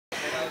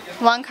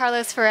Juan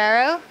Carlos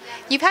Ferrero,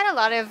 you've had a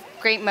lot of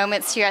great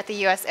moments here at the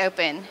U.S.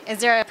 Open. Is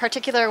there a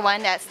particular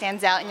one that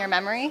stands out in your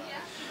memory?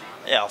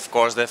 Yeah, of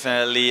course,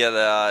 definitely.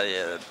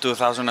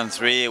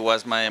 2003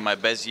 was my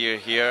best year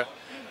here.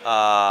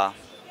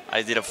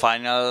 I did a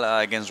final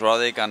against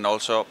Roddick, and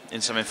also in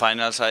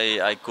semifinals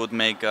I could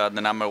make the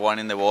 #1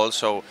 in the world.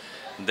 So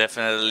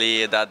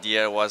definitely that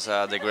year was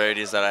the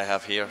greatest that I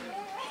have here.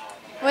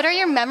 What are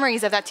your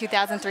memories of that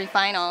 2003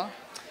 final?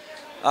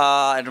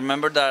 I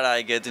remember that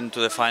I get into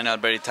the final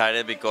very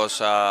tired because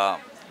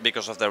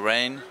of the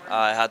rain.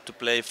 I had to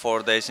play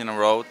 4 days in a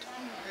row.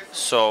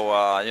 So,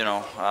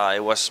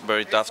 it was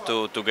very tough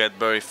to get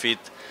very fit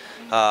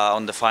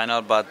on the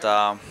final, but,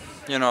 I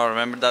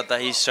remember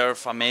that he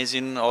served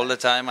amazing all the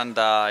time, and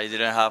I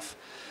didn't have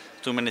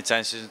too many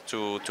chances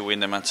to win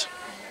the match.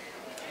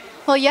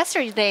 Well,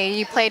 yesterday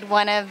you played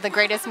one of the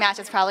greatest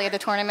matches probably of the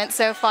tournament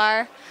so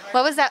far.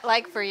 What was that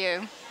like for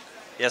you?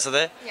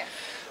 Yesterday? Yeah.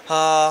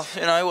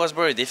 It was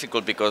very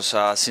difficult because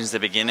since the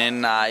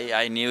beginning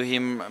I knew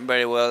him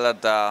very well.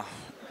 That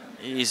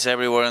he's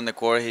everywhere on the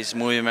court. His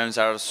movements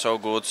are so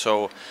good,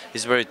 so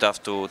it's very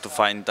tough to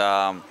find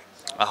a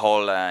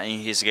hole in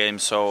his game.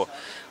 So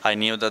I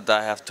knew that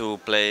I have to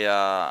play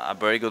a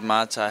very good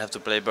match. I have to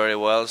play very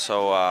well.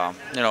 So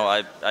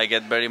I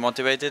get very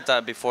motivated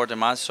before the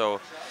match. So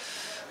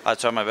I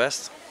try my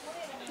best.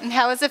 And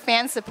how was the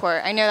fan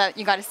support? I know that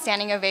you got a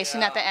standing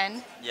ovation at the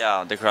end.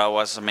 Yeah, the crowd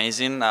was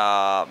amazing.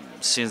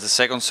 Since the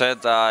second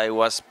set, it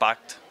was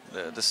packed,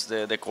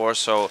 the court.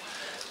 So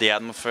the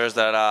atmosphere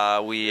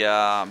that we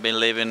been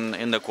living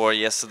in the court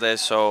yesterday,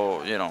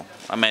 so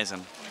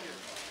amazing.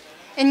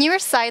 And you were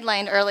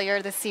sidelined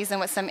earlier this season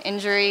with some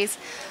injuries.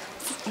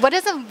 What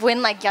does a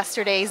win like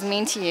yesterday's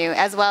mean to you,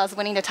 as well as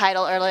winning the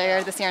title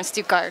earlier this year in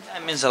Stuttgart?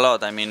 It means a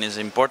lot. I mean, it's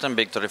an important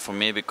victory for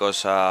me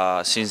because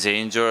since the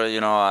injury,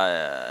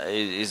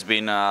 it's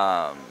been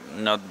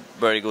not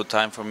very good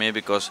time for me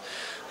because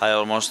I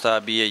almost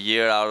be a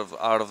year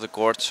out of the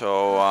court.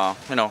 So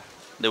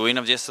the win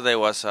of yesterday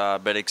was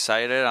very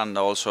excited and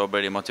also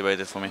very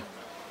motivated for me.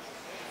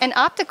 And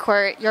off the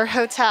court, your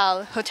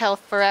Hotel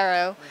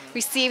Ferrero,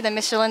 received a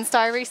Michelin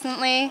star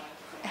recently.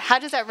 How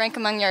does that rank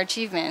among your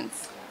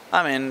achievements?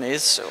 I mean,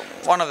 it's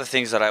one of the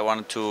things that I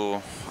wanted to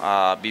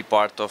be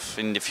part of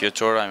in the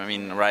future. I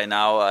mean, right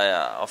now,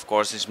 of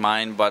course, it's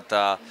mine, but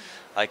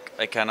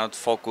I cannot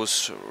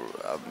focus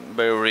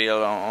very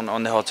real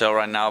on the hotel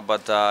right now.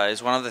 But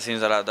it's one of the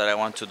things that I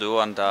want to do,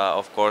 and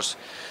of course,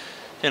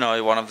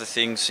 one of the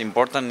things,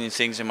 important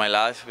things in my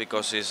life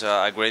because it's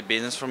a great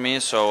business for me.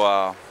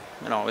 So,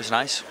 it's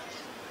nice.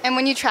 And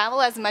when you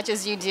travel as much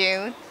as you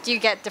do you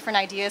get different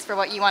ideas for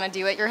what you want to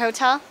do at your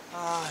hotel?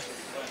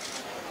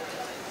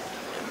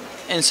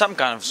 In some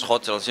kind of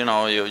hotels,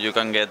 you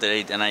can get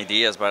an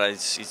ideas, but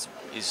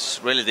it's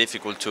really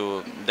difficult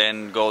to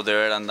then go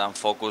there and then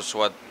focus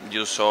what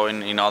you saw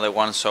in other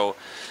ones. So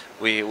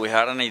we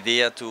had an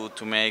idea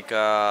to make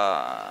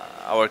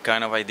our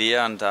kind of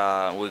idea, and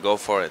we go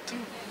for it.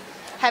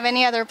 Have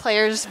any other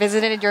players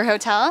visited your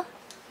hotel?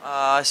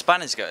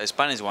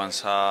 Spanish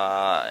ones.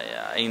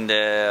 In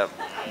the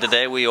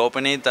day we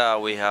open it,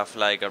 we have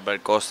like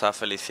Albert Costa,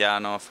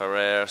 Feliciano,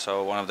 Ferrer.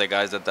 So one of the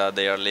guys that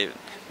they are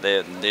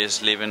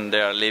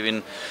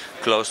living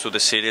close to the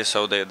city,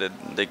 so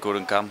they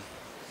couldn't come.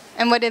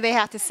 And what did they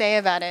have to say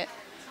about it?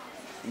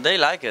 They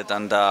like it,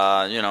 and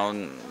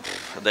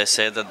they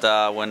said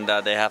that when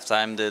they have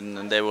time,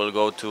 then they will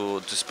go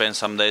to spend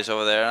some days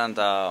over there, and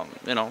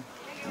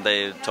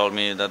they told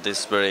me that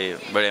it's very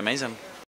amazing.